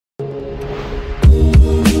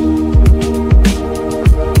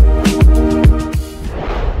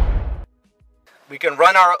can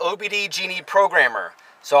run our OBDGenie programmer.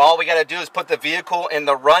 So all we got to do is put the vehicle in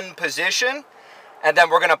the run position, and then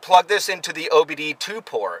we're going to plug this into the OBD2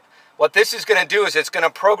 port. What this is going to do is it's going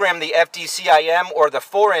to program the FDCIM, or the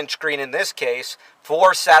 4-inch screen in this case,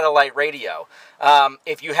 for satellite radio.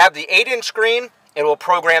 If you have the 8-inch screen, it will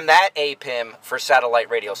program that APIM for satellite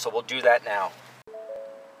radio. So we'll do that now.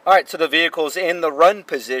 Alright, so the vehicle's in the run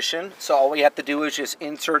position. So all we have to do is just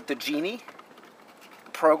insert the Genie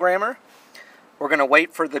programmer. We're going to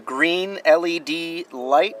wait for the green LED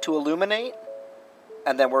light to illuminate,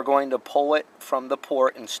 and then we're going to pull it from the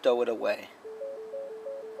port and stow it away.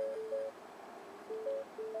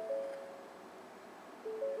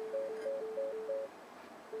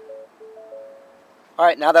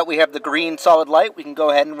 Alright, now that we have the green solid light, we can go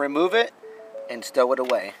ahead and remove it and stow it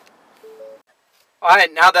away.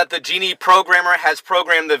 Alright, now that the Genie programmer has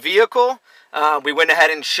programmed the vehicle, we went ahead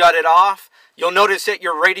and shut it off. You'll notice that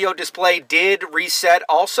your radio display did reset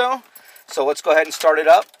also. So let's go ahead and start it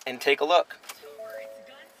up and take a look.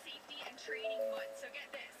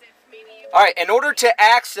 Alright, in order to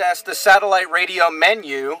access the satellite radio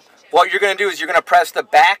menu, what you're going to do is you're going to press the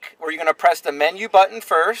back, or you're going to press the menu button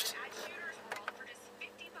first.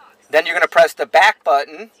 Then you're going to press the back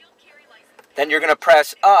button. Then you're going to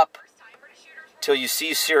press up till you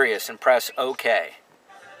see Sirius and press OK.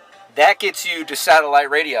 That gets you to satellite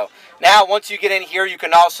radio. Now, once you get in here, you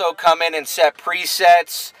can also come in and set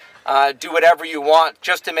presets, do whatever you want,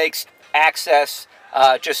 just to make access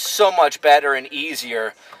just so much better and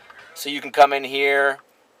easier. So you can come in here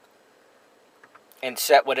and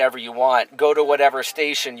set whatever you want. Go to whatever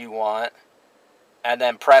station you want, and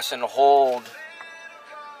then press and hold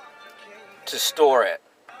to store it.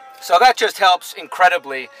 So that just helps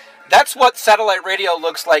incredibly. That's what satellite radio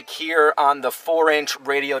looks like here on the 4-inch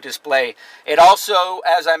radio display. It also,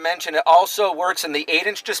 as I mentioned, it also works in the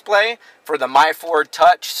 8-inch display for the My4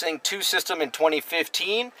 Touch Sync 2 system in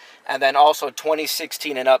 2015, and then also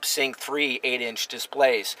 2016 and up Sync 3 8-inch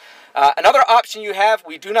displays. Another option you have,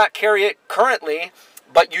 we do not carry it currently,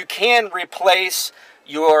 but you can replace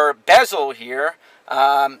your bezel here.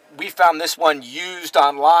 We found this one used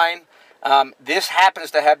online. This happens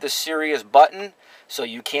to have the Sirius button, so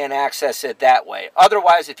you can access it that way.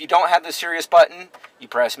 Otherwise, if you don't have the Sirius button, you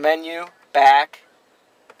press menu, back,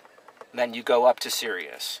 then you go up to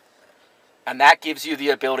Sirius. And that gives you the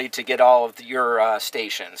ability to get all of your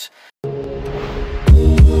stations.